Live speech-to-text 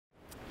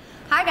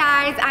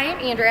guys, I am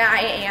Andrea.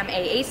 I am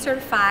a ACE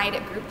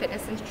certified group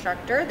fitness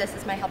instructor. This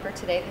is my helper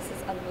today. This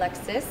is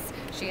Alexis.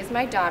 She is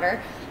my daughter.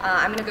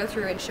 I'm going to go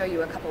through and show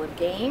you a couple of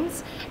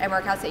games and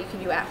workouts that you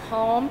can do at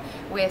home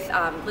with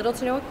little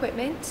to no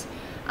equipment.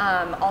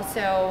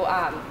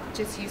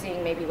 Just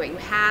using maybe what you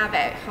have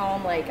at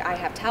home, like I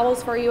have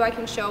towels for you. I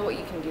can show what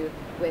you can do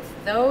with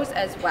those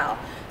as well.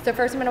 So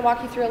first I'm going to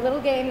walk you through a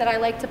little game that I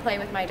like to play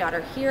with my daughter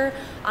here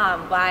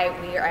while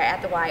we are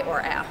at the Y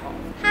or at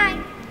home.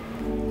 Hi!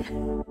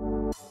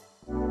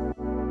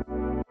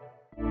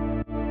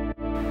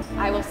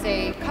 I will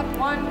say cup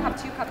 1,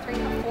 cup 2, cup 3,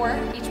 cup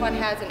 4. Each one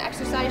has an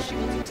exercise. She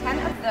will do 10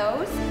 of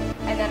those,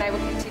 and then I will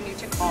continue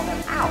to call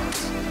them out.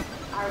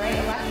 All right,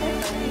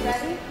 Alexis, are you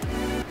ready?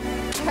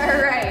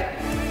 All right.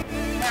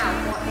 Now,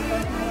 you want me to go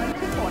from 1 to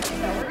 4. So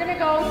we're going to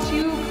go to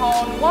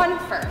cone 1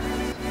 first.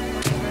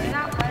 Run it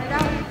out, run it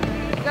out.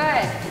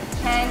 Good.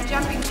 10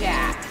 jumping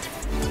jacks.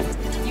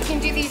 You can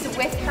do these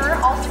with her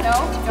also.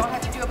 You don't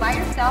have to do it by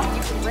yourself.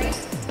 You can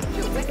race,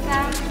 do it with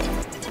them.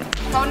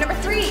 Cone number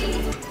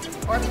 3.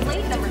 Or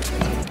plate number 3.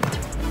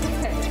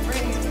 We're going to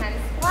do 10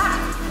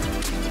 squats.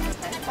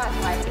 10 squats,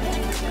 5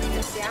 minutes.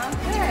 Sit down.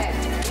 Good.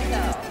 There we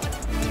go.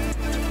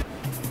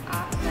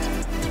 Awesome.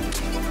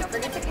 Don't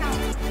forget to count.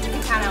 You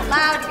can count out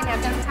loud. You can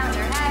have them count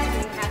in their head.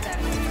 You can have them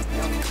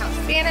count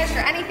Spanish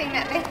or anything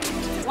that they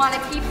want to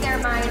keep their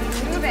mind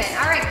moving.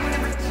 All right, cone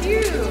number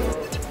 2.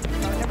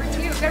 Cone number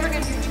 2. Good. We're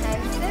going to do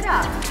 10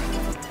 sit-ups.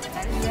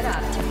 10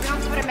 sit-ups. You don't have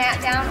to put a mat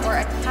down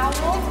or a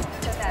towel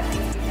so that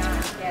they do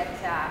not get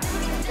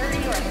dirty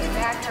or their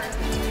back hurts,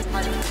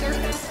 hard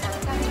surface or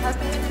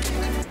semi-carpet.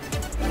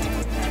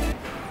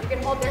 You can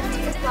hold their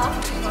feet as well,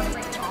 so you want to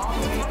bring them all the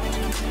way up.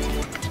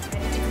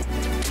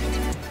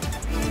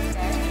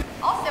 Okay.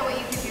 Also, what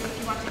you can do if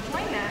you want to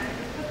join them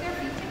is put their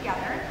feet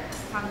together,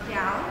 come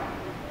down,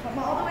 come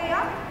all the way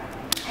up,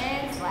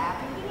 and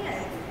slap your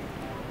hands.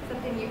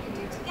 Something you can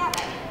do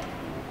together.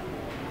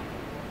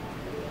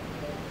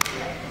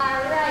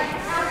 All right,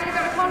 now we're going to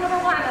go to cone number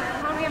 1. That's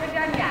the cone we haven't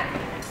done yet.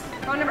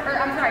 Cone number,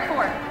 I'm sorry,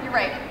 4. You're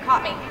right,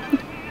 caught me. All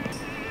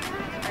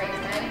right,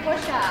 10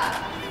 push-ups.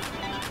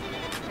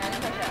 10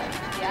 push-ups,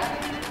 yep.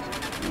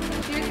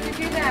 Choose to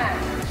do them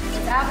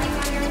without being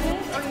on your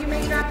knees, or you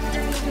may drop to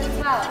your knees as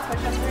well.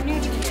 Push-ups are new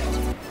to you.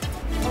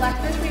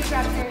 Alexis, please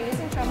drop to your knees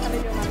and show them how to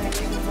do them on their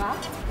knees as well.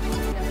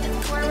 Now sit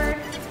forward,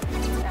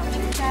 down to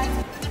your chest.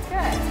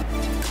 Good.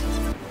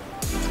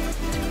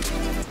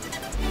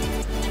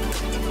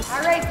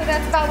 All right, so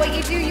that's about what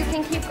you do. You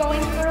can keep going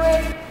through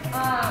it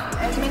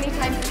as many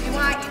times as you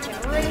want. You can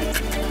race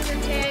with your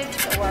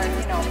kids or,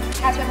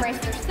 have them race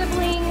their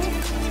siblings.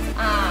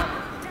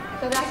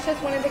 So that's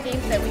just one of the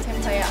games that we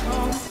can play at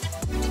home.